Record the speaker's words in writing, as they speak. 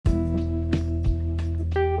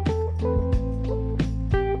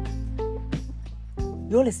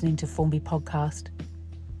You're listening to Formby Podcast.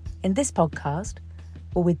 In this podcast,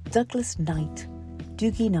 we're with Douglas Knight,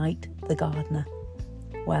 Doogie Knight, the gardener.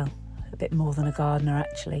 Well, a bit more than a gardener,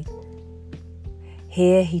 actually.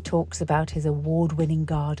 Here he talks about his award-winning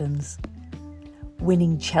gardens,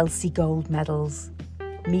 winning Chelsea gold medals,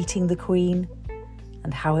 meeting the Queen,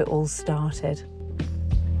 and how it all started.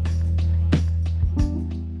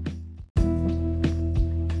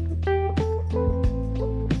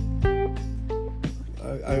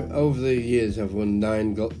 Over the years, I've won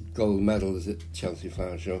 9 gold medals at Chelsea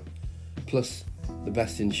Flower Show, plus the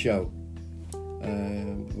Best in Show,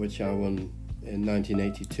 which I won in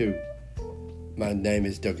 1982. My name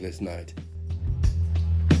is Douglas Knight.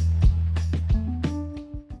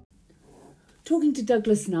 Talking to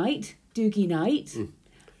Douglas Knight, Doogie Knight,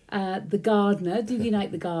 the gardener, Doogie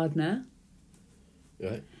Knight the gardener.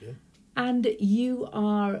 Right, yeah. And you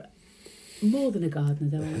are more than a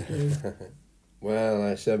gardener, though, aren't you? Well,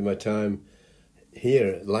 I served my time here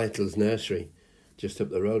at Lytle's Nursery, just up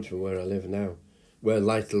the road from where I live now, where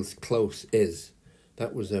Lytle's Close is.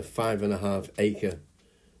 That was a 5.5 acre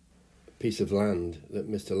piece of land that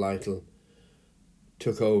Mr. Lytle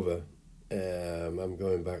took over. I'm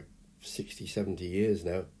going back 60, 70 years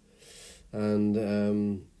now.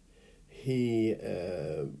 And he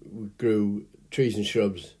grew trees and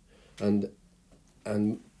shrubs and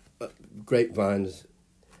grapevines,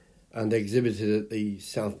 and exhibited at the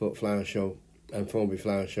Southport Flower Show and Formby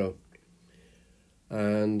Flower Show.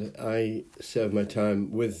 And I served my time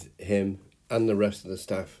with him and the rest of the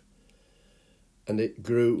staff. And it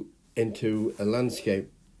grew into a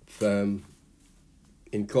landscape firm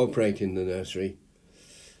incorporating the nursery.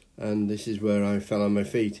 And this is where I fell on my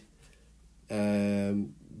feet,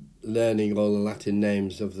 learning all the Latin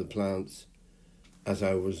names of the plants as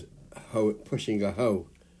I was pushing a hoe.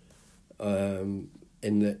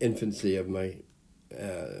 In the infancy of my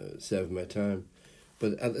serving my time,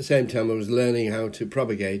 but at the same time I was learning how to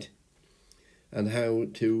propagate and how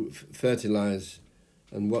to fertilise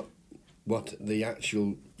and what the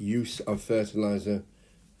actual use of fertiliser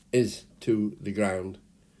is to the ground,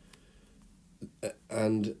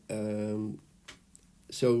 and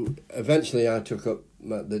so eventually I took up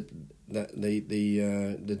the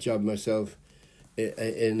job myself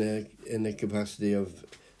in the capacity of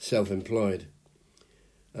self-employed.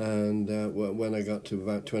 And when I got to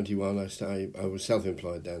about 21, I was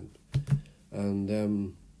self-employed then,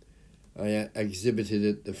 and I exhibited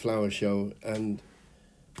at the flower show, and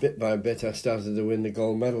bit by bit I started to win the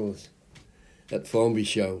gold medals at Formby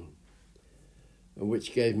Show,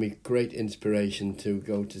 which gave me great inspiration to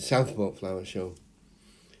go to Southport Flower Show,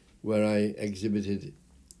 where I exhibited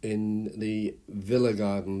in the Villa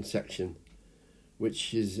Garden section,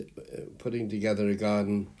 which is putting together a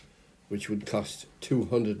garden which would cost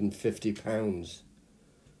 £250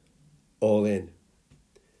 all in.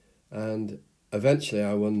 And eventually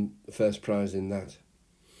I won the first prize in that.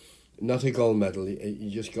 Not a gold medal,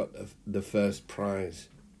 you just got the first prize.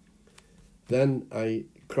 Then I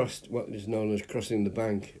crossed what is known as crossing the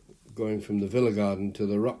bank, going from the Villa Garden to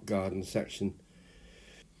the Rock Garden section,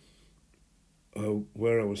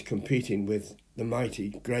 where I was competing with the mighty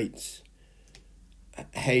greats,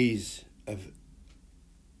 Hayes of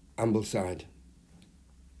Ambleside,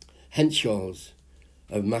 Henshaws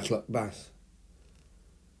of Matlock Bath,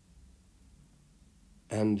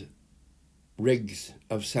 and Riggs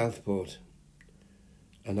of Southport,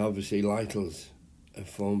 and obviously Lytle's of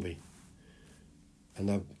Formby.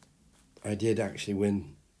 And I did actually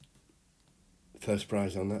win first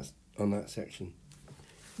prize on that section.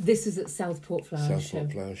 This is at Southport Flower Show.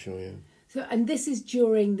 Southport Flower Show, yeah. So, and this is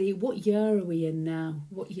during what year are we in now?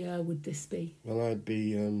 What year would this be? Well, I'd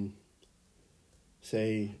be,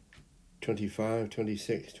 say, 25,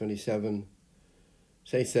 26, 27,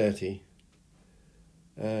 say 30.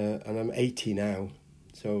 And I'm 80 now,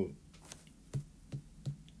 so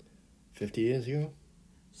 50 years ago.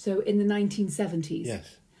 So in the 1970s?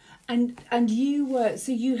 Yes. And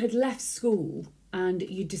you had left school and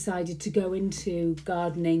you decided to go into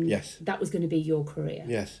gardening. Yes. That was going to be your career.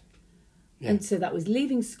 Yes. Yeah. And so that was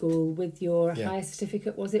leaving school with your higher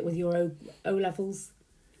certificate, was it, with your O-levels?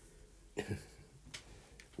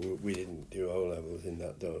 We didn't do O-levels in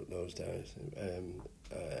those days.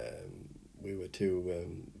 We were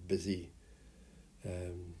too busy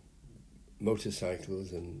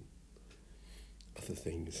motorcycles and other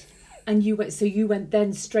things. And you went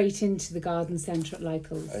then straight into the garden centre at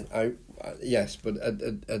Lytle's? Yes, but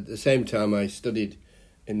at the same time I studied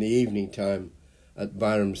in the evening time at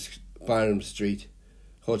Byram Street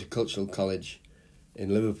Horticultural College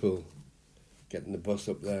in Liverpool, getting the bus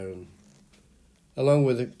up there and along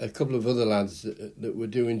with a couple of other lads that were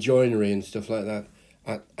doing joinery and stuff like that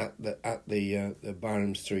at the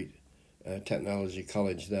Barham Street Technology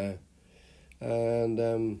College there,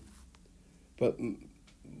 and but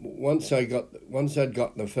once I'd got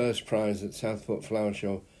the first prize at Southport Flower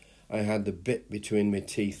Show, I had the bit between my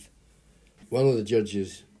teeth. One of the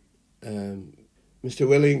judges, Mr.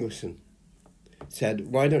 Will Ingleson,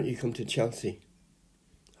 said, "Why don't you come to Chelsea?"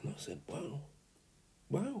 And I said,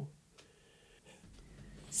 wow.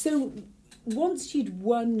 So once you'd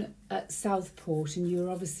won at Southport and you were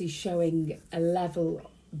obviously showing a level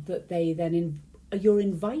that they then you're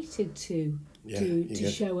invited to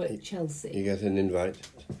show at Chelsea. You get an invite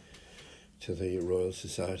to the Royal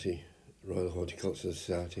Society, Royal Horticultural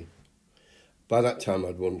Society. By that time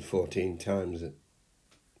I'd won 14 times at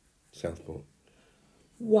Southport.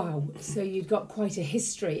 Wow, so you'd got quite a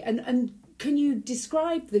history. And can you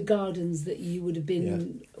describe the gardens that you would have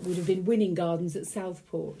been winning gardens at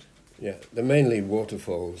Southport? Yeah, they're mainly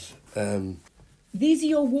waterfalls. These are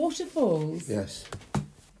your waterfalls? Yes.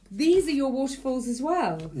 These are your waterfalls as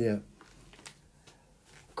well? Yeah.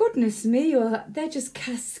 Goodness me, they're just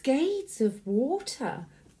cascades of water,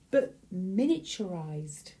 but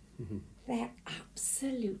miniaturised. Mm-hmm. They're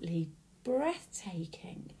absolutely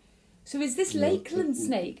breathtaking. So is this Lakeland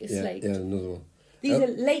slate? Yeah, another one. These are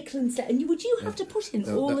Lakeland slate. And would you have to put in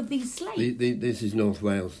all of these slates? This is North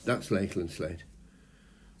Wales. That's Lakeland slate.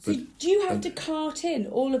 So do you have to cart in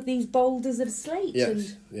all of these boulders of slate?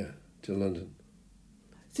 Yes, to London.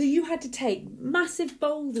 So you had to take massive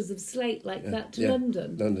boulders of slate like that to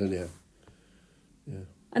London? London, yeah.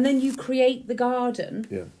 And then you create the garden?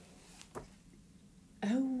 Yeah.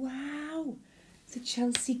 Oh, wow. The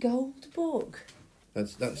Chelsea Gold Book.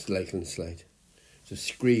 That's Lakeland slate. It's a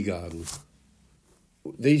scree garden.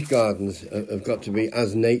 These gardens have got to be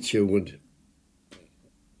as nature would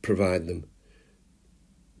provide them.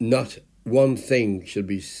 Not one thing should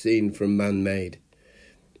be seen from man-made.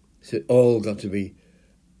 It's all got to be,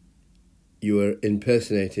 you are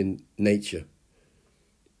impersonating nature.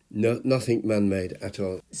 Nothing man-made at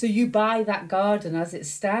all. So you buy that garden as it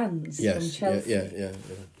stands from Chelsea? Yeah.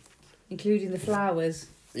 Including the flowers?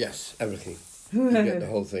 Yes, everything. You get the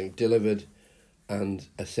whole thing delivered and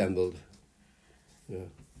assembled. Yeah.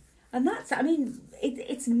 And that's, I mean,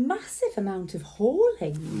 it's massive amount of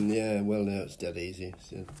hauling. Yeah, well, now it's dead easy.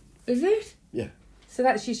 So. Is it? Yeah. So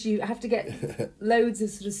that's just, you have to get loads of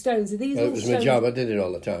sort of stones. Are these all it was stones? my job, I did it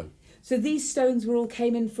all the time. So these stones all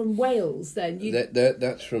came in from Wales then?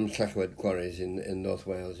 That's from Clachwedd Quarries in North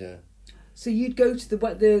Wales, yeah. So you'd go to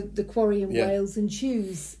the quarry in Wales and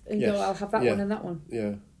choose and go, I'll have that one and that one?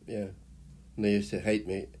 Yeah. And they used to hate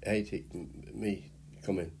me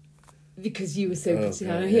coming. Because you were so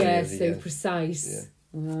precise.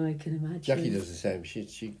 Yeah. Oh, I can imagine. Jackie does the same.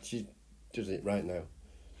 She does it right now.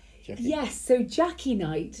 Jackie. Yes, so Jackie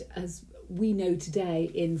Knight, as we know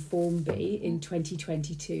today in Formby in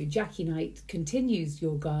 2022, Jackie Knight continues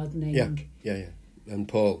your gardening. Yeah. And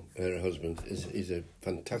Paul, her husband, is a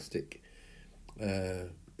fantastic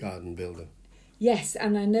garden builder. Yes,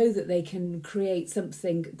 and I know that they can create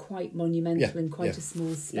something quite monumental in quite a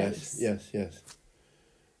small space. Yes.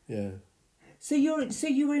 Yeah. So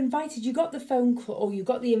you were invited. You got the phone call, or you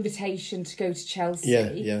got the invitation to go to Chelsea.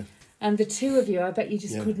 Yeah. And the two of you, I bet you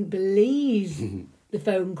just couldn't believe the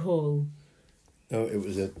phone call. No,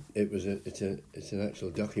 it's an actual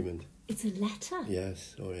document. It's a letter.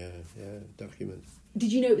 Yes. Oh yeah, document.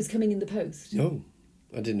 Did you know it was coming in the post? No,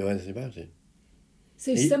 I didn't know anything about it.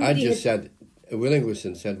 So somebody said, Will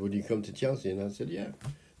Ingleson said, "Would you come to Chelsea?" And I said, "Yeah."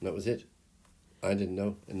 And that was it. I didn't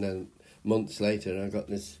know. And then months later, I got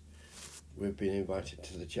this. We've been invited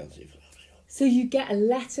to the Chelsea Flower Show. So you get a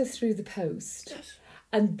letter through the post. Yes.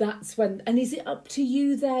 And that's when. And is it up to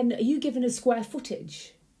you then? Are you given a square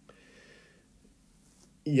footage?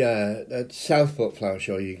 Yeah, at Southport Flower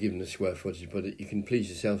Show, you're given a square footage, but you can please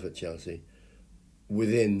yourself at Chelsea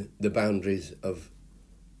within the boundaries of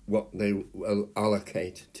what they will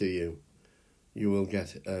allocate to you. You will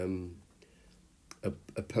get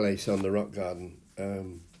a place on the rock garden,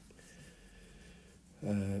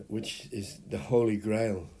 which is the holy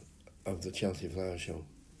grail of the Chelsea Flower Show.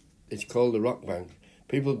 It's called the Rock Bank.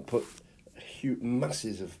 People put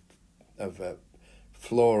masses of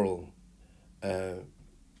floral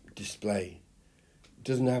display. It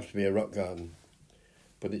doesn't have to be a rock garden,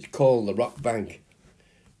 but it's called the Rock Bank.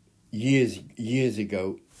 Years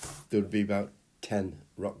ago, there would be about 10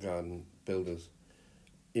 rock garden builders.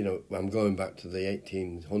 You know, I'm going back to the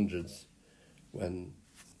 1800s when,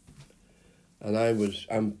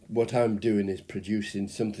 and what I'm doing is producing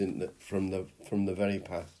something that from the very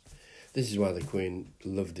past. This is why the Queen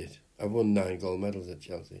loved it. I've won 9 gold medals at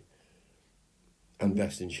Chelsea. And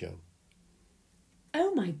best in show.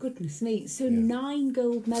 Oh my goodness me! So Yeah. 9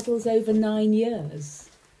 gold medals over 9 years.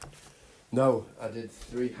 No, I did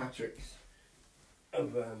 3 hat-tricks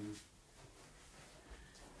of...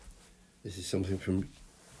 this is something from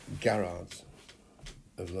Garrard's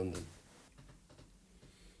of London.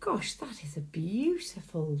 Gosh, that is a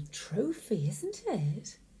beautiful trophy, isn't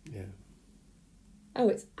it? Yeah. Oh,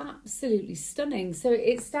 it's absolutely stunning. So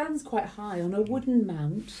it stands quite high on a wooden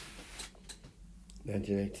mount.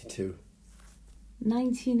 1982.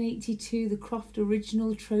 1982, the Croft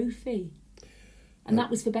Original Trophy. And that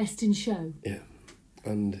was for Best in Show. Yeah.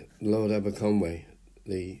 And Lord Aberconway,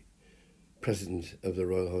 the president of the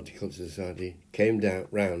Royal Horticultural Society, came down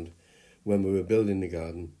round when we were building the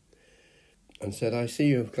garden and said, I see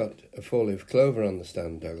you've got a 4-leaf clover on the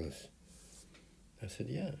stand, Douglas. I said,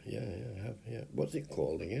 yeah, I have, yeah. What's it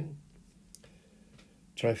called again?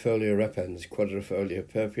 Trifolia repens, quadrifolia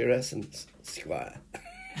purpurescens, Squire.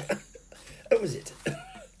 That was it.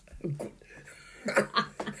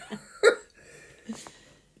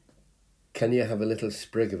 Can you have a little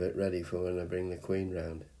sprig of it ready for when I bring the Queen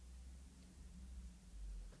round?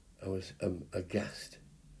 I was aghast.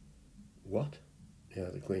 What? Yeah,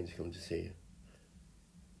 the Queen's come to see you.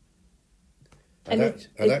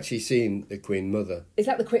 I'd actually seen the Queen Mother. Is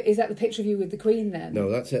that the picture of you with the Queen then? No,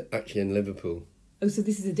 that's actually in Liverpool. Oh, so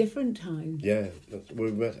this is a different time. Yeah,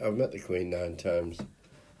 I've met the Queen 9 times.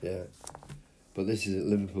 Yeah, but this is at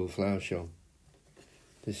Liverpool Flower Show.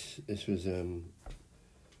 This was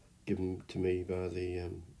given to me by the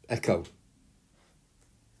Echo,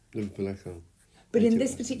 Liverpool Echo. But in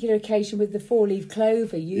this particular occasion with the 4-leaf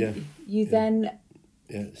clover, you then...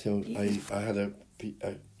 Yeah, so I had a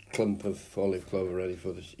clump of 4-leaf clover ready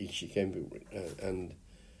for this. She came and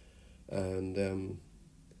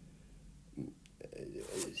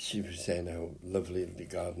she was saying how lovely the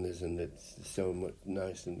garden is and it's so much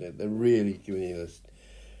nice and they're really giving you this.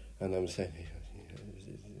 And I'm saying,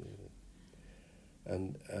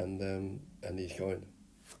 and he's going,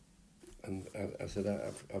 and I said,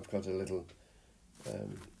 I've got a little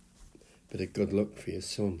bit of good luck for your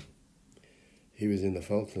son. He was in the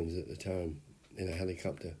Falklands at the time in a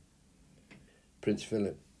helicopter. Prince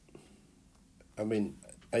Philip. I mean,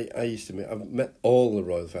 I used to meet. I've met all the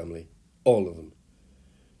royal family, all of them,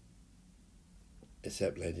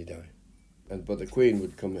 except Lady Di, but the Queen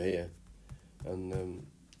would come here, and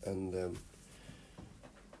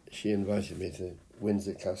she invited me to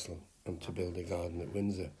Windsor Castle and to build a garden at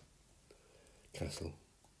Windsor Castle.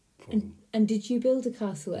 And did you build a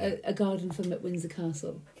castle, a garden from at Windsor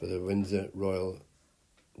Castle? For the Windsor Royal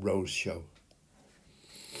Rose Show.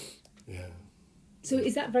 Yeah. So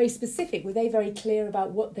is that very specific? Were they very clear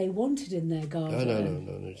about what they wanted in their garden?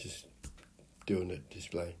 No, just doing a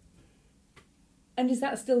display. And is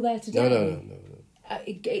that still there today? No.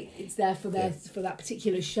 It's there for for that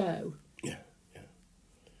particular show? Yeah.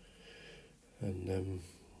 And...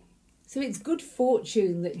 So it's good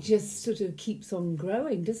fortune that just sort of keeps on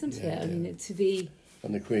growing, doesn't it? I mean, to be...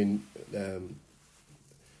 And the Queen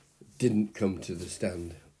didn't come to the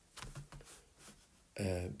stand,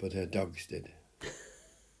 but her dogs did.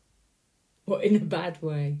 What, in a bad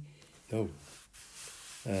way? No.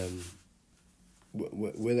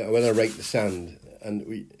 When I rake the sand,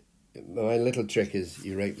 and my little trick is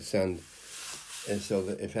you rake the sand so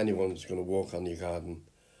that if anyone's going to walk on your garden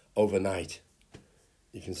overnight,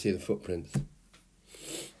 you can see the footprints.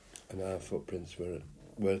 And our footprints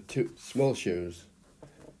were 2 small shoes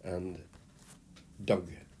and dog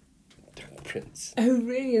prints. Oh,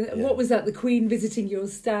 really? Yeah. What was that, the Queen visiting your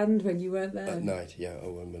stand when you weren't there? At night, yeah.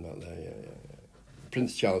 Oh, when we're not there, yeah.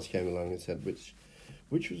 Prince Charles came along and said, which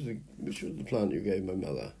was the plant you gave my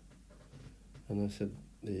mother? And I said,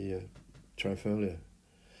 the Trifolia.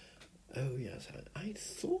 Oh, yes, I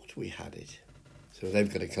thought we had it. So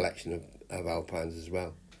they've got a collection of alpines as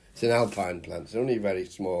well. It's an alpine plant. It's only very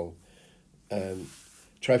small.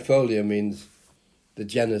 Trifolia means the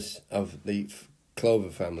genus of the clover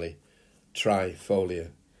family,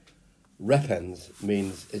 Trifolia. Repens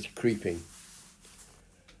means it's creeping.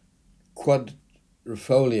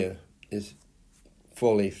 Quadrifolia is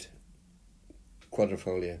 4-leafed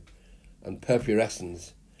quadrifolia. And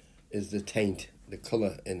purpurescens is the taint, the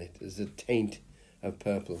colour in it, is the taint of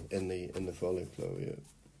purple in the 4-leaf clover.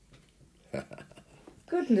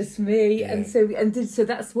 Goodness me! Yeah. And so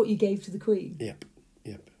that's what you gave to the Queen. Yep.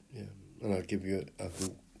 And I can get a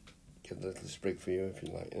little sprig for you if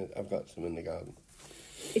you like. I've got some in the garden.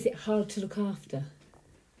 Is it hard to look after?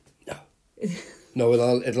 No. No,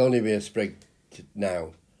 it'll only be a sprig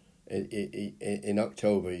now. in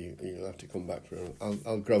October you'll have to come back for it.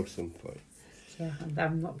 I'll grow some for you. Yeah,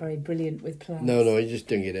 I'm not very brilliant with plants. No, you just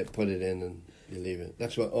dig it, put it in, and you leave it.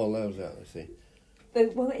 That's what all those are. I see.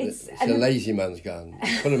 Well, it's a lazy man's garden.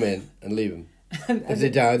 Put them in and leave them. If they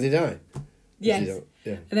die, they die. Yes.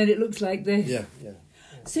 Yeah. And then it looks like this. Yeah.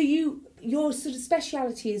 So your sort of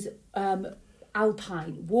speciality is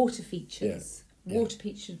alpine water features. Yeah. Water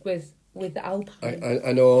features with alpine.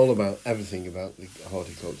 I know all about everything about the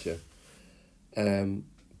horticulture,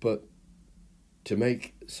 but to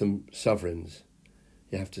make some sovereigns,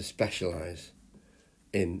 you have to specialise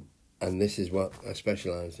in, and this is what I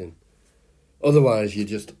specialise in. Otherwise, you're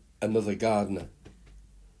just another gardener,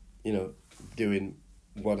 doing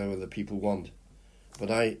whatever the people want.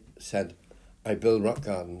 But I said, I build rock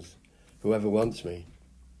gardens. Whoever wants me,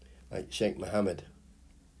 like Sheikh Mohammed,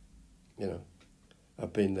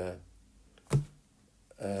 I've been there.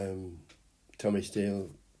 Tommy Steele.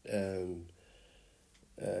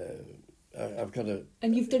 I've got a.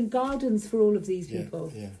 And you've done gardens for all of these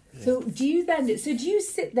people. Yeah. So do you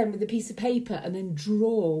sit then with a piece of paper and then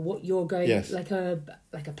draw what you're going like a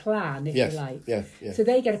plan, if you like? Yeah. So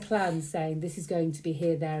they get a plan saying this is going to be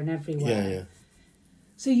here, there, and everywhere. Yeah.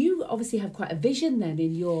 So you obviously have quite a vision then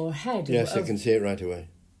in your head. Yes, I can see it right away.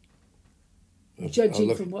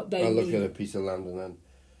 Judging from what they. I'll look at a piece of land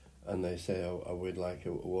and they say, "Oh, I would like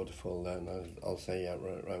a waterfall there," and I'll say, "Yeah,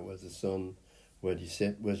 right. Where's the sun? Where do you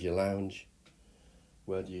sit? Where's your lounge?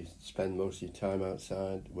 Where do you spend most of your time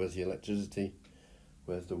outside? Where's the electricity?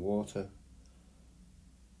 Where's the water?"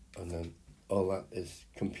 And then all that is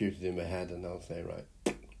computed in my head, and I'll say, "Right,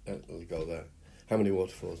 let's go there. How many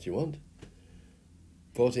waterfalls do you want?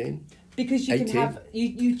 14? Because you 18? can have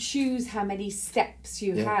you choose how many steps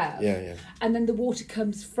you have. Yeah. And then the water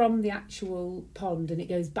comes from the actual pond and it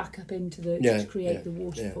goes back up into to create the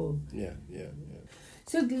waterfall. Yeah.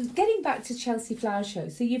 So getting back to Chelsea Flower Show,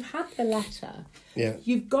 so you've had the letter. Yeah.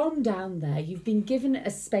 You've gone down there. You've been given a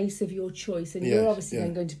space of your choice, and you're obviously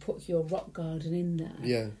then going to put your rock garden in there.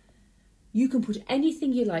 Yeah. You can put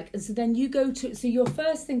anything you like, and so then you go to. So your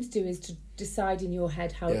first thing to do is to decide in your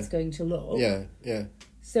head how it's going to look. Yeah.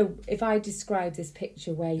 So if I describe this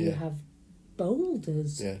picture where you have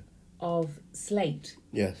boulders of slate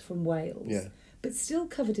from Wales, but still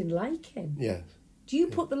covered in lichen. Yes. Do you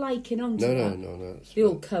put the lichen onto that? No. They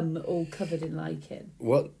all come all covered in lichen.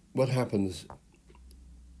 What happens?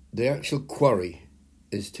 The actual quarry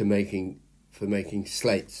is for making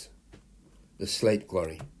slates. The slate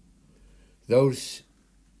quarry. Those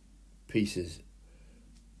pieces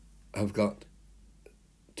have got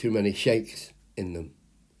too many shakes in them.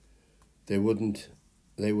 They wouldn't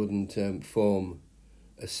form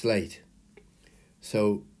a slate,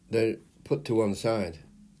 so they're put to one side.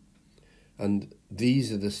 And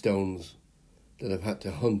these are the stones that I've had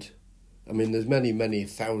to hunt. I mean, there's many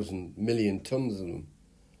 1,000 million tons of them.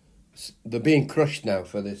 They're being crushed now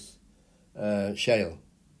for this shale.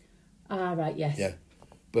 Ah, right, yes. Yeah,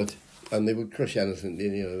 and they would crush anything.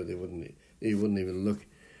 They wouldn't even look.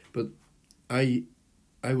 But I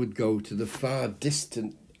would go to the far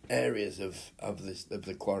distant areas of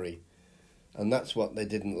the quarry, and that's what they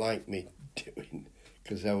didn't like me doing,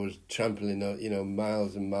 because I was trampling,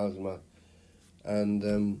 miles and miles and miles. And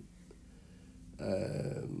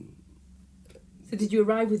so did you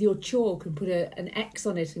arrive with your chalk and put an X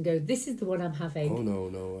on it and go, "This is the one I'm having"? Oh no!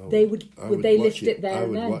 Would they lift it there? I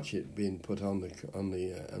would watch it being put on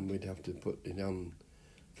the and we'd have to put it on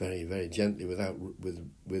very, very gently with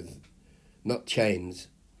not chains.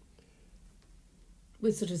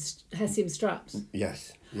 With sort of hessian straps.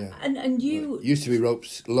 Yes, yeah. And you it used to be rope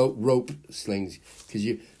slings, because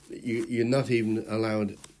you're not even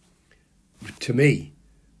allowed, to me,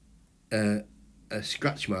 a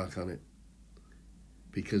scratch mark on it,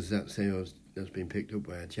 because that's been picked up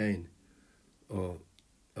by a chain, or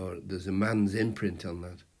there's a man's imprint on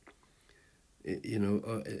that.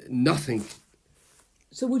 Nothing.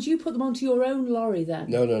 So would you put them onto your own lorry then?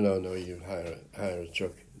 No. You hire a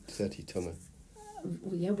truck, 30-tonner.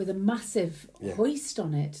 Yeah, with a massive hoist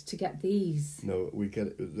on it to get these. No, we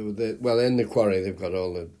get well in the quarry. They've got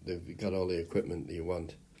all the equipment that you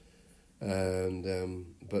want, and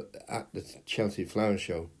but at the Chelsea Flower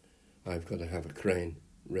Show, I've got to have a crane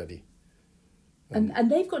ready.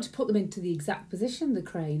 And they've got to put them into the exact position, the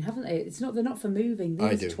crane, haven't they? They're not for moving these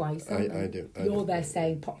I do. twice. I do. You're there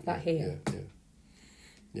saying, "Pop that here."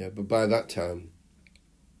 Yeah. But by that time,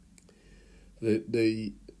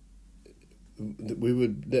 the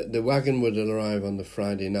wagon would arrive on the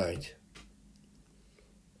Friday night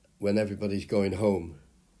when everybody's going home.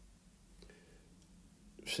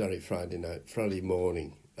 Sorry, Friday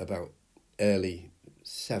morning, about early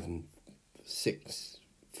 7, 6,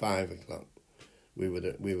 5 o'clock, we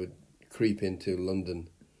would creep into London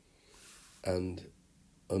and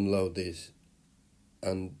unload these,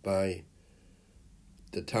 and by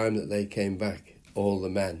the time that they came back, all the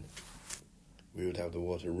men, we would have the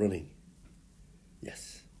water running.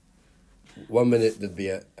 Yes. 1 minute there'd be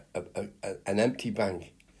an empty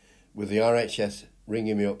bank with the RHS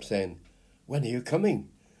ringing me up saying, "When are you coming?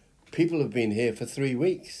 People have been here for 3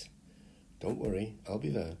 weeks." "Don't worry, I'll be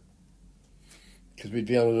there." Because we'd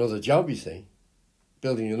be on another job, you see,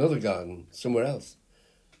 building another garden somewhere else.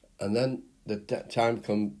 And then the time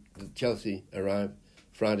come, Chelsea arrived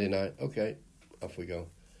Friday night. Okay, off we go.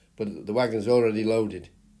 But the wagon's already loaded,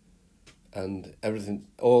 and everything,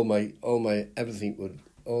 all my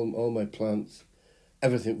plants,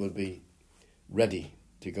 everything would be ready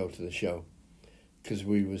to go to the show, because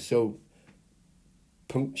we were so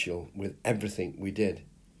punctual with everything we did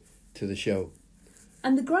to the show.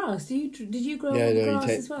 And the grass, did you grow all the grass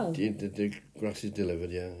as well? The grass is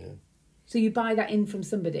delivered, yeah. So you buy that in from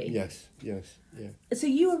somebody? Yes. So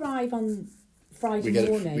you arrive on Friday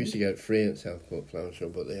morning. We used to get it free at Southport Flower Show,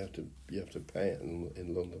 but you have to pay it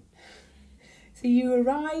in London. So you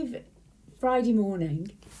arrive Friday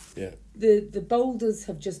morning. Yeah. The boulders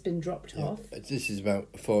have just been dropped off. This is about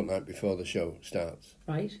a fortnight before the show starts.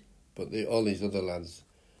 Right. But all these other lads,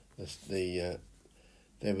 they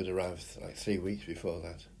would arrive like 3 weeks before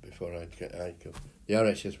that, before I'd go. The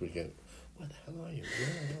RHS would go, "Where the hell are you? Where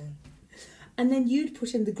are you?" And then you'd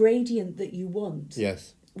put in the gradient that you want.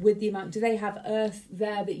 Yes. With the amount, do they have earth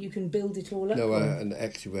there that you can build it all up? No, an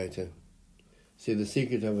excavator. See, the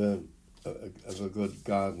secret of a good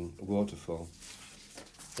garden, a waterfall,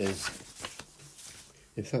 is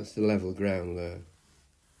if that's the level ground there,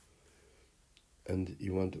 and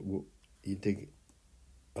you dig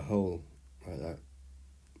a hole like that,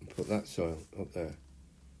 and put that soil up there,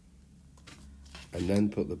 and then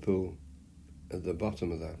put the pool at the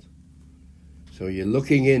bottom of that. So you're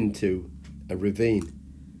looking into a ravine.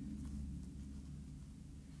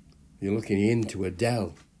 You're looking into a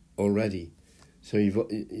dell already. So you've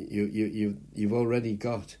already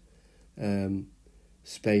got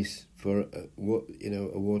space for a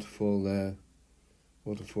waterfall there,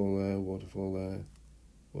 waterfall there, waterfall there,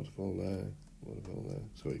 waterfall there, waterfall there.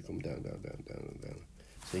 So you come down.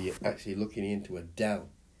 So you're actually looking into a dell.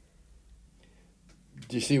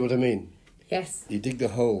 Do you see what I mean? Yes. You dig the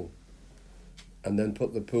hole, and then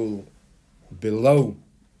put the pool below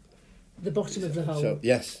the bottom of the hole. So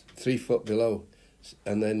yes, 3 foot below,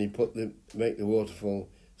 and then you make the waterfall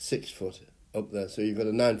 6 foot up there. So you've got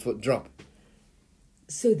a 9 foot drop.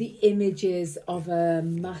 So the image is of a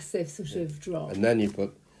massive sort of drop. And then you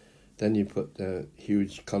put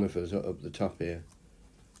huge conifers up the top here,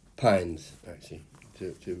 pines actually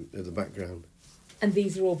to the background. And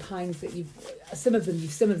these are all pines that some of them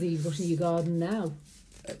you've got in your garden now.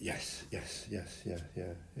 Yes, yeah.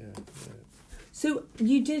 So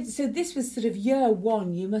you did. So this was sort of year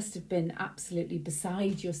one. You must have been absolutely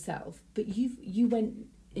beside yourself. But you went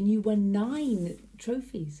and you won 9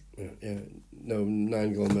 trophies. Yeah. No,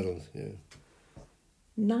 9 gold medals. Yeah.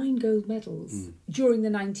 9 gold medals during the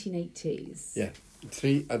 1980s. Yeah,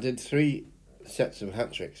 I did 3 sets of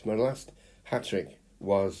hat tricks. My last hat trick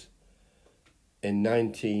was in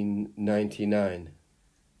 1999,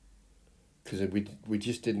 because we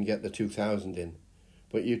just didn't get the 2000 in.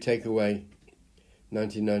 But you take away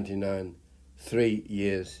 1999, 3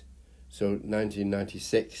 years, so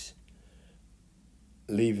 1996,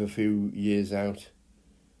 leave a few years out,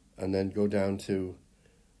 and then go down to,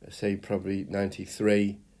 say, probably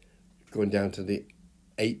 93, going down to the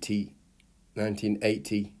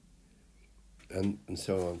 1980, and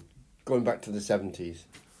so on, going back to the 70s,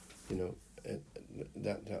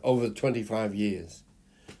 that over 25 years,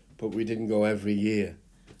 but we didn't go every year.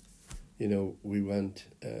 We went,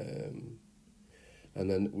 and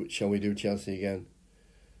then shall we do Chelsea again?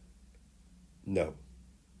 No.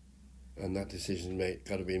 And that decision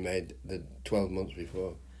got to be made the 12 months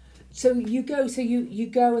before. So you go,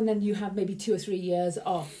 and then you have maybe 2 or 3 years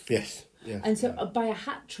off. Yes. Yeah. And so by a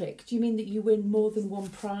hat trick, do you mean that you win more than one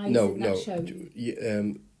prize in that show?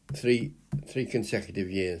 No. 3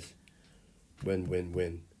 consecutive years.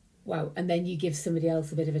 Win. Wow, and then you give somebody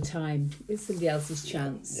else a bit of a time. It's somebody else's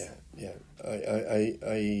chance. Yeah.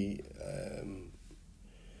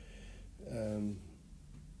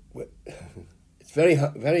 It's very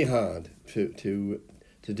hard to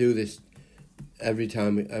do this every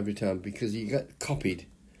time because you get copied.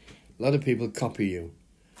 A lot of people copy you.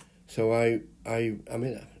 So I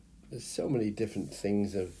mean, there's so many different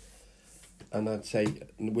things and I'd say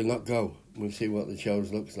we'll not go. We'll see what the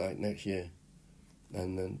shows looks like next year.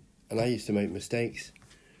 And I used to make mistakes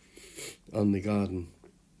on the garden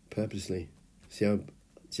purposely. See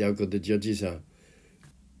how good the judges are.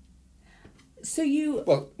 So you...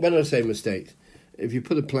 Well, when I say mistakes, if you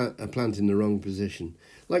put a plant in the wrong position,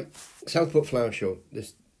 like Southport Flower Show,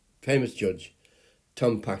 this famous judge,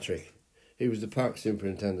 Tom Patrick, he was the park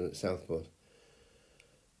superintendent at Southport.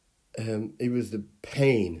 He was the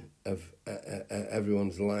pain of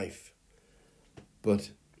everyone's life,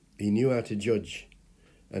 but he knew how to judge,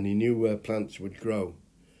 and he knew where plants would grow.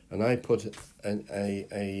 And I put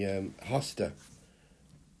a hosta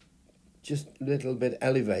just a little bit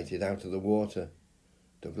elevated out of the water.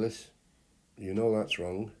 Douglas, you know that's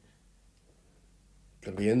wrong.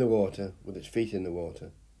 Got to be in the water, with its feet in the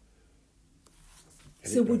water.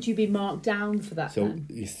 So would you be marked down for that then?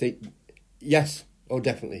 You think... Yes, oh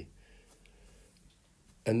definitely.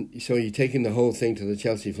 And so you're taking the whole thing to the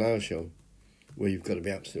Chelsea Flower Show, where you've got to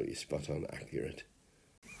be absolutely spot on accurate.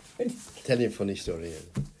 Tell you a funny story.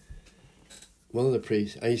 Yeah. One of the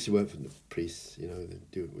priests, I used to work for the priests, they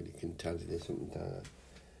do it when you can tell you something like that.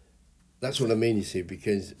 That's what I mean, you see,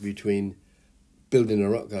 because between building a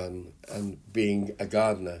rock garden and being a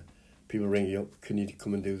gardener, people ring you up, can you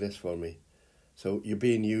come and do this for me? So you're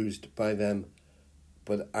being used by them,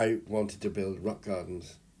 but I wanted to build rock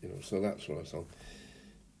gardens, so that's what I saw.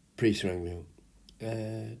 Priest rang me up.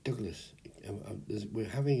 Douglas, we're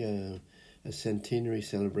having a centenary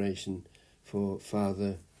celebration for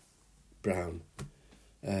Father Brown.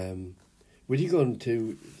 Would you go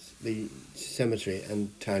into the cemetery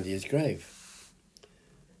and tidy his grave?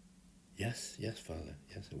 Yes, Father.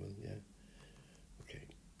 Yes, I will, yeah. Okay.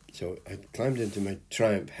 So I climbed into my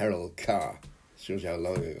Triumph Herald car, shows you how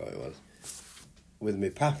long ago it was, with my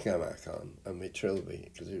pack-a-mac on and my trilby,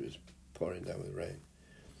 because it was pouring down with rain.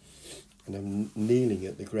 And I'm kneeling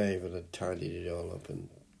at the grave, and I tidied it all up and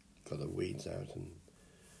got the weeds out, and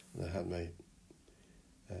I had my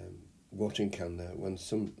watering can there when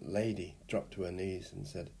some lady dropped to her knees and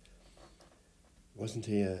said, "Wasn't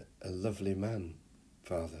he a lovely man,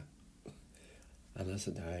 Father?" And I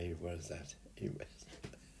said, "Aye, was that? He was."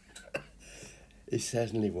 He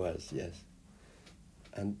certainly was, yes.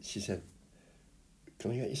 And she said,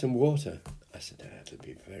 "Can I get you some water?" I said, "It'll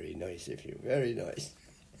be very nice if you, very nice."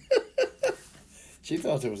 She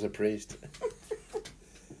thought it was a priest.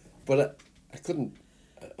 But I couldn't.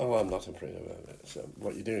 Oh, I'm not afraid of it. So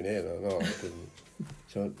what you're doing here? No, I couldn't.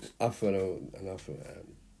 So off went out and off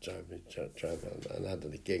drive, and I had to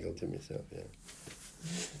giggle to myself. Yeah.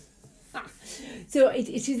 So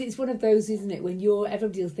it's one of those, isn't it? When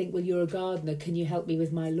everybody will think, well, you're a gardener. Can you help me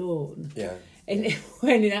with my lawn? Yeah.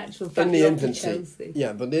 When in actual fact, in the infancy. Chelsea.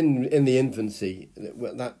 Yeah, but in the infancy,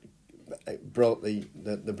 that brought the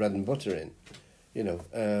bread and butter in,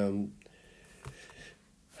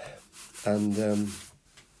 and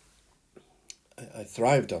I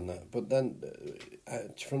thrived on that. But then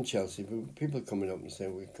from Chelsea, people coming up and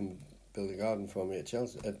saying, "We can build a garden for me at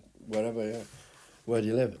Chelsea, at wherever." Yeah. Where do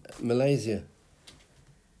you live? Malaysia.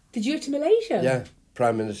 Did you go to Malaysia? Yeah,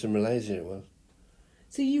 Prime Minister of Malaysia it was.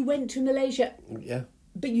 So you went to Malaysia? Yeah.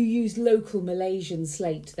 But you used local Malaysian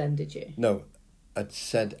slate then, did you? No, I'd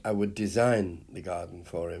said I would design the garden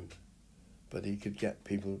for him, but he could get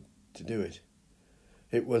people to do it.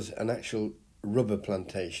 It was an actual rubber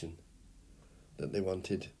plantation that they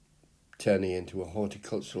wanted turning into a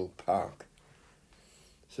horticultural park.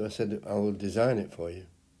 So I said, I will design it for you,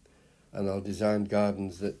 and I'll design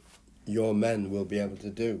gardens that your men will be able to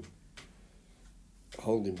do,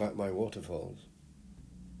 holding back my waterfalls.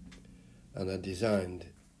 And I designed,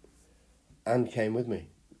 and came with me,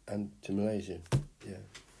 and to Malaysia, yeah.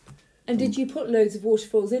 And did you put loads of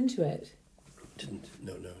waterfalls into it? Didn't,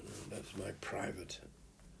 no, that's my private.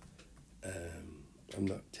 I'm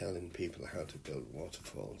not telling people how to build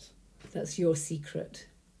waterfalls. That's your secret.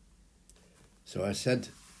 So I said,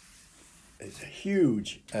 it's a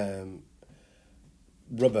huge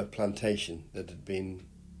rubber plantation that had been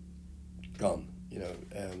gone,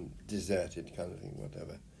 deserted kind of thing,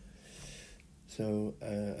 whatever. So,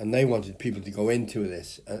 and they wanted people to go into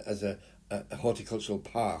this as a horticultural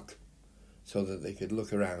park so that they could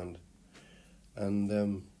look around.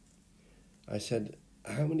 And I said,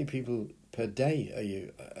 how many people per day are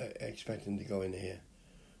you expecting to go in here?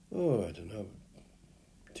 Oh, I don't know,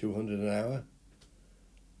 200 an hour.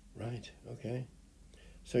 Right, okay.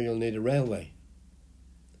 So you'll need a railway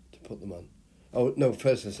to put them on. Oh, no,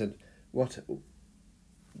 first I said, what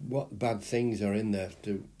bad things are in there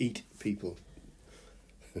to eat people?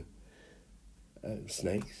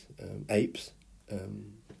 Snakes, apes,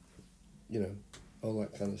 all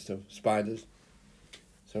that kind of stuff, spiders.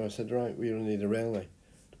 So I said, right, we'll need a railway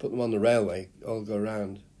to put them on the railway, all go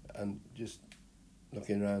round and just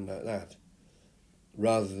looking around like that,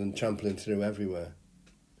 rather than trampling through everywhere.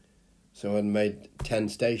 So I made 10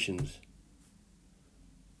 stations,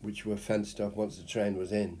 which were fenced off. Once the train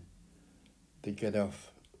was in, they'd get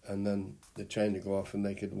off, and then the train would go off and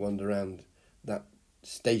they could wander around that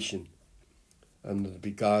station, and there'd be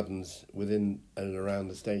gardens within and around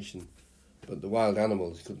the station, but the wild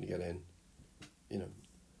animals couldn't get in, you know.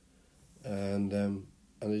 And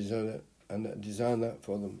I designed that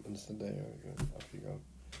for them, and said, there you go, off you go.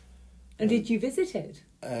 And did you visit it?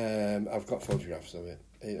 I've got photographs of it.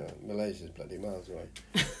 You know, Malaysia's bloody miles away.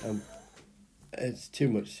 It's too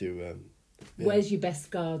much to... Where's your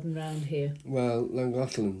best garden round here? Well,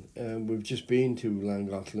 Llangollen. We've just been to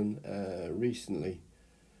Llangollen recently.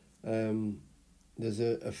 There's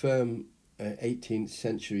a firm, 18th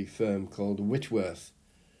century firm called Whitworth,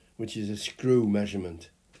 which is a screw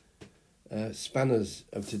measurement. Spanners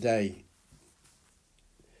of today,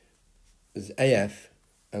 there's AF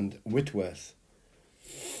and Whitworth.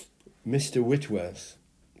 Mr. Whitworth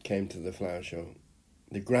came to the flower show,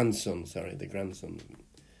 the grandson,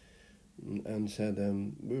 and said,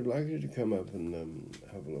 we would like you to come up and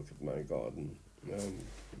have a look at my garden.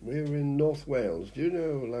 We're in North Wales. Do you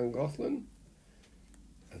know Llangollen?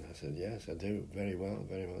 And I said, yes, I do. Very well,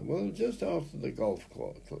 very well. Well, just after the golf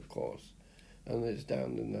course, and it's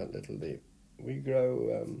down in that little deep. We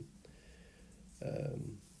grow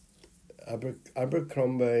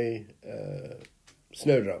Abercrombie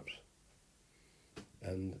snowdrops.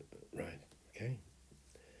 And, right, okay.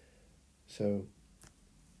 So,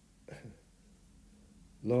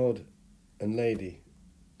 Lord and Lady,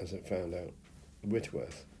 as I found out,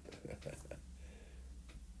 Whitworth.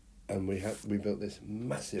 And we built this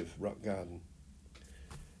massive rock garden.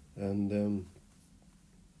 And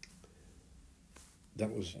that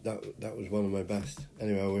was one of my best.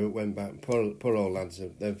 Anyway, we went back. Poor old lads,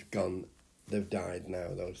 they've died now,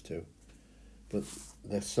 those two. But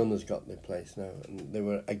their son has got the place now, and they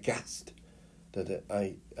were aghast that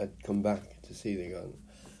I'd come back to see the garden.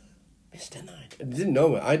 Mr. Knight.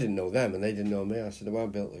 I didn't know them, and they didn't know me. I said, well, I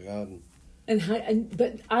built the garden.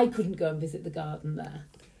 But I couldn't go and visit the garden there.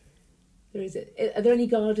 Are there any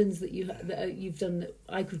gardens that you've done that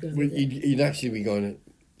I could go and visit? You'd actually be going,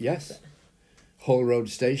 yes. Hall Road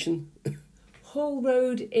Station. Hall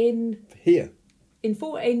Road in... Here. In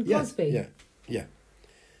Crosby? Yeah.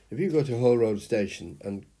 If you go to Hall Road Station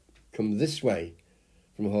and come this way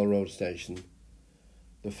from Hall Road Station,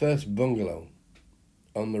 the first bungalow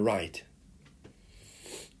on the right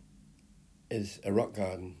is a rock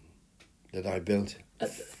garden that I built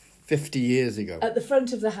 50 years ago. At the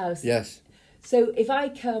front of the house? Yes. So if I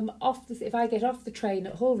get off the train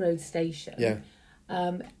at Hall Road Station, yeah.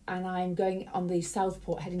 And I'm going on the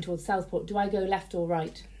Southport, heading towards Southport, do I go left or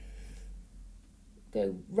right?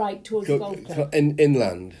 Go right towards the golf club?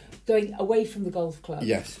 Inland. Going away from the golf club?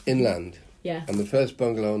 Yes, inland. Yeah. And the first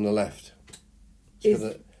bungalow on the left, it's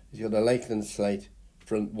got a Lakeland slate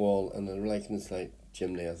front wall and a Lakeland slate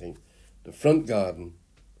chimney, I think. The front garden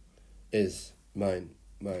is mine,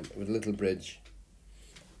 with a little bridge.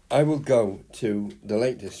 I will go to the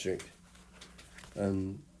Lake District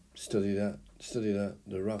and study that,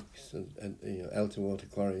 the rocks and Elton Water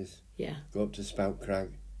Quarries. Yeah. Go up to Spout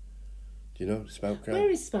Crag. Do you know Spout Crag?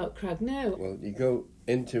 Where is Spout Crag now? Well, you go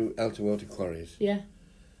into Elton Water Quarries. Yeah.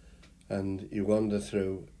 And you wander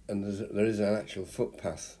through, and there is an actual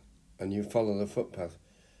footpath, and you follow the footpath,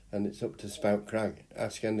 and it's up to Spout Crag.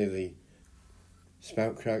 Ask any of the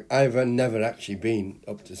Spout Crag. I've never actually been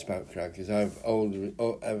up to Spout Crag because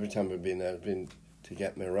every time I've been there, I've been to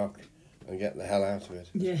get my rock and get the hell out of it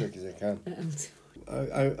as quick as I can.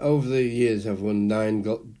 I over the years, I've won 9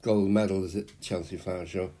 gold medals at Chelsea Flower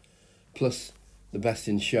Show, plus the Best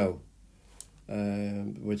in Show,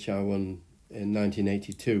 which I won in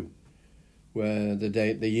 1982, where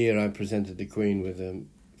the year I presented the Queen with a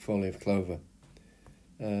 4-leaf clover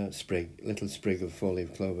little sprig of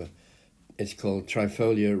 4-leaf clover. It's called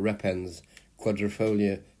Trifolia repens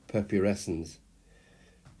quadrifolia purpurescens.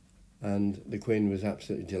 And the Queen was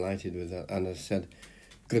absolutely delighted with that, and I said,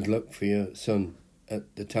 good luck for your son.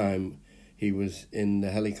 At the time, he was in the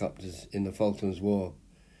helicopters in the Falklands War,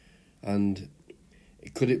 and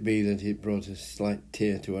could it be that it brought a slight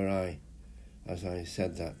tear to her eye as I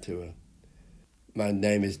said that to her? My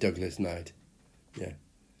name is Douglas Knight. Yeah.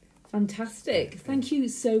 Fantastic. Thank you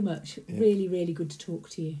so much. Yeah. Really, really good to talk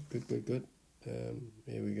to you. Good.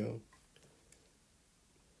 Here we go.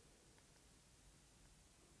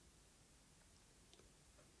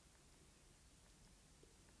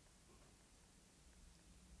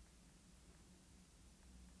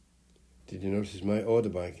 Did you notice my order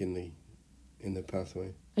bike in the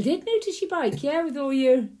pathway? I did notice your bike, yeah, with all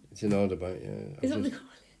your... It's an order bike, yeah. Is that what they call it?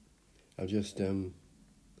 I've just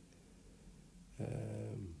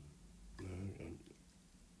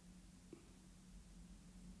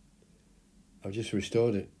I've just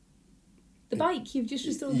restored it. The bike, you've just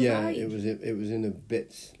restored the bike? Yeah, it was in a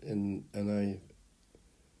bits, and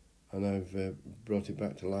I've brought it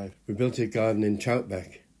back to life. We built a garden in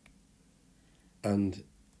Troutbeck, and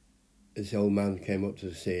this old man came up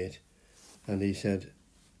to see it, and he said,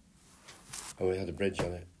 and we had a bridge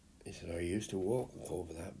on it. He said, I used to walk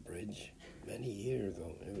over that bridge many years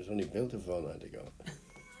ago. It was only built a fortnight ago.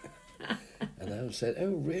 And I said,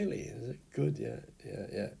 oh, really? Is it good? Yeah.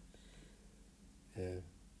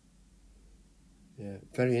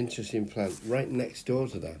 Very interesting plant. Right next door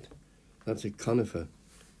to that, that's a conifer.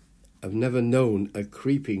 I've never known a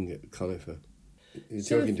creeping conifer. You're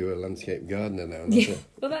talking to a landscape gardener now. Yeah.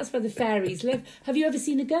 Well, that's where the fairies live. Have you ever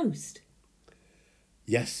seen a ghost?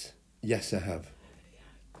 Yes, I have.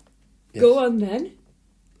 Yes. Go on then.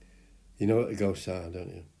 You know what the ghosts are,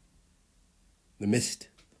 don't you? The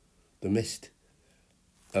mist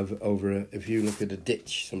of over. If you look at a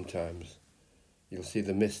ditch, sometimes you'll see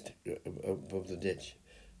the mist above the ditch.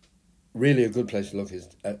 Really, a good place to look is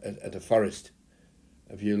at a forest.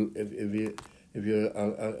 If you're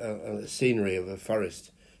on the scenery of a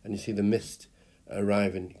forest and you see the mist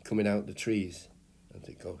arriving, coming out the trees, and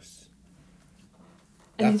the ghosts.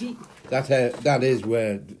 That is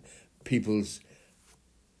where people's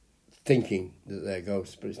thinking that they're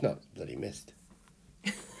ghosts, but it's not bloody mist.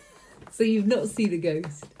 So you've not seen a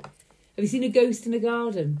ghost? Have you seen a ghost in a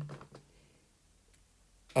garden?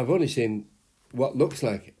 I've only seen what looks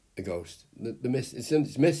like a ghost. The mist.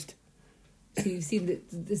 It's mist. So you've seen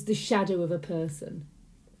the shadow of a person?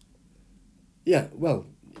 Yeah, well,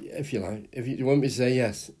 if you like. If you want me to say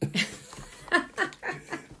yes.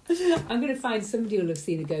 I'm going to find somebody who'll have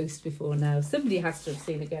seen a ghost before now. Somebody has to have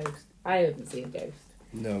seen a ghost. I haven't seen a ghost.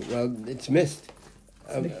 No, well, it's mist.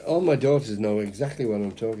 All my daughters know exactly what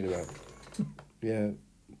I'm talking about. Yeah.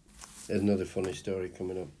 There's another funny story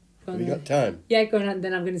coming up. Have you got time? Yeah, go on, and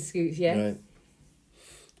then I'm going to scoot, yeah. Right.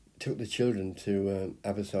 Took the children to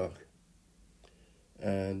Abersoch,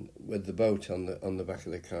 and with the boat on the back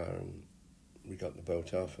of the car, and we got the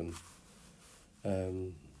boat off, and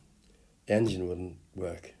the engine wouldn't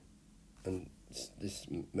work, and this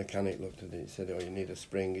mechanic looked at it and said, oh, you need a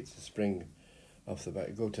spring. It's a spring off the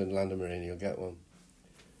back. Go to Land and Marine, you'll get one.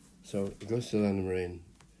 So he goes to Land and Marine,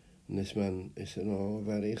 and this man, he said, oh,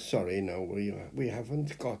 very sorry, no, we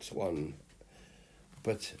haven't got one.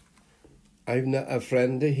 But I've a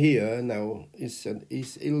friend here now, he said,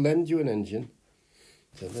 he'll lend you an engine.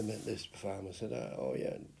 So they met this farmer, said, oh,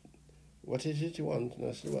 yeah, what is it you want? And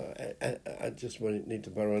I said, well, I just need to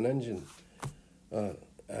borrow an engine.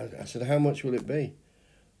 I said, how much will it be?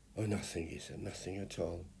 Oh, nothing, he said, nothing at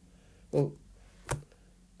all. Well,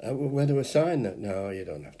 where do I sign that? No, you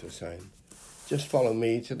don't have to sign. Just follow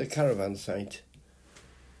me to the caravan site.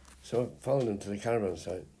 So I followed him to the caravan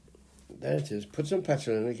site. There it is. Put some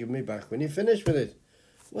petrol in it, give me back when you finish with it.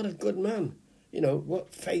 What a good man. You know,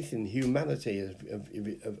 what faith in humanity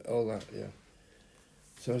of all that, yeah.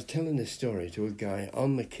 So I was telling this story to a guy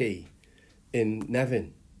on the quay in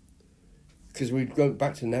Nevin, because we'd gone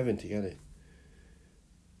back to Nevin to get it.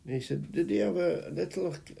 And he said, did he have a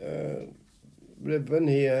little ribbon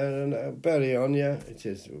here and a berry on you? It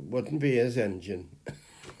is, wouldn't be his engine.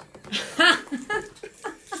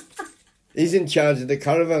 He's in charge of the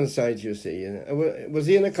caravan site, you see. Was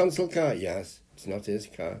he in a council car? Yes, it's not his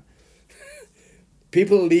car.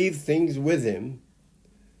 People leave things with him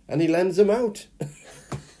and he lends them out.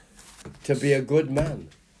 To be a good man.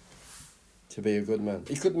 To be a good man.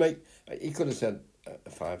 He could have said a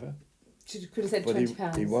fiver. Could have said £20.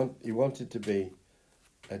 But he wanted to be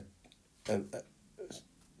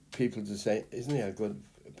people to say, isn't he a good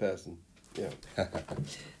person? Yeah.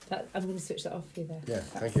 I'm going to switch that off for you there. Yeah,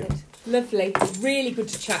 thank you. Lovely. Really good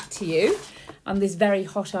to chat to you on this very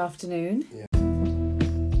hot afternoon. Yeah.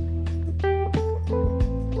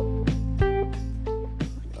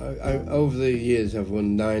 Over the years, I've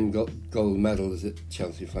won 9 gold medals at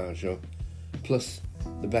Chelsea Flower Show, plus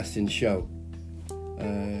the Best in Show,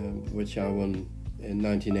 which I won in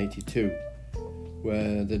 1982,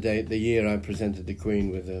 where the year I presented the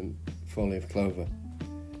Queen with a four-leaf clover,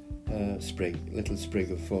 little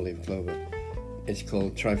sprig of four-leaf clover. It's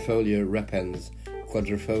called Trifolia repens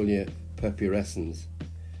quadrifolia purpurescens,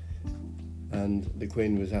 and the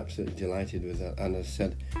Queen was absolutely delighted with that, and has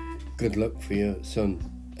said, good luck for your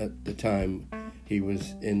son. At the time, he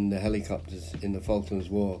was in the helicopters in the Falklands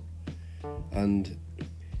War, and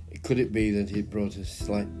could it be that it brought a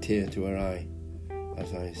slight tear to her eye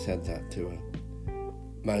as I said that to her?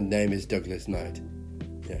 My name is Douglas Knight.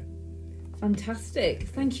 Yeah. Fantastic.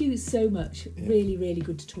 Thank you so much. Yeah. Really, really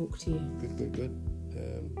good to talk to you. Good.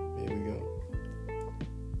 Here we go.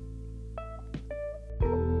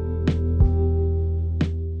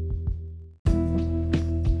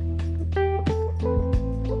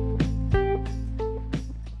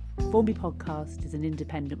 Formby Podcast is an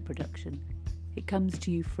independent production. It comes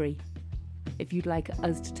to you free. If you'd like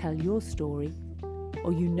us to tell your story,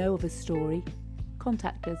 or you know of a story,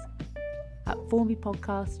 contact us at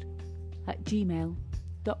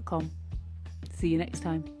formbypodcast@gmail.com. See you next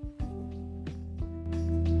time.